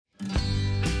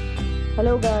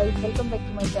Hello guys, welcome back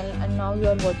to my channel and now you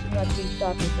are watching a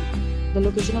 3-star hotel. The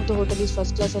location of the hotel is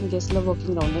first class and guests love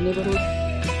walking around the neighborhood.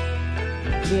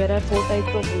 There are 4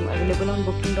 types of rooms available on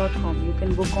booking.com. You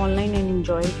can book online and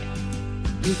enjoy it.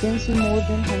 You can see more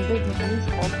than 100 reviews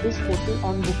of this hotel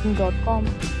on booking.com.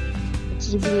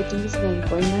 Its review rating is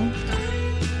 9.9,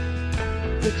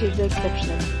 which is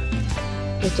exceptional.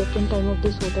 The check-in time of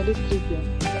this hotel is 3 p.m.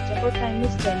 The check-out time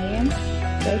is 10 a.m.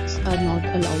 Pets are not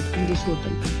allowed in this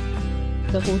hotel.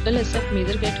 The hotel accepts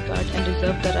major gift cards and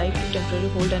reserves the right to temporarily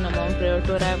hold an amount prior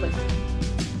to arrival.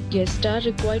 Guests are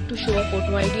required to show a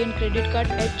photo ID and credit card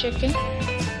at check-in.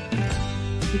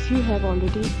 If you have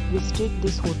already visited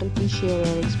this hotel, please share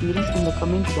your experience in the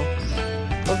comment box.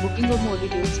 For booking or more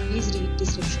details, please read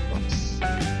description box.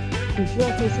 If you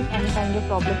are facing any kind of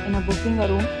problem in a booking a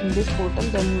room in this hotel,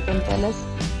 then you can tell us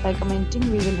by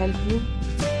commenting. We will help you.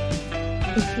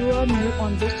 If you are new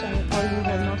on this channel or you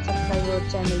have not subscribed our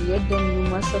channel yet, then you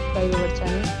must subscribe our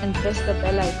channel and press the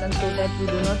bell icon so that you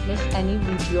do not miss any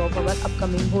video of our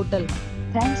upcoming hotel.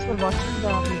 Thanks for watching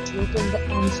the video till the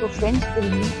end. So friends, will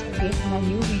meet again in a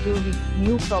new video with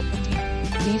new property.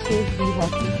 Be safe, be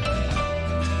happy.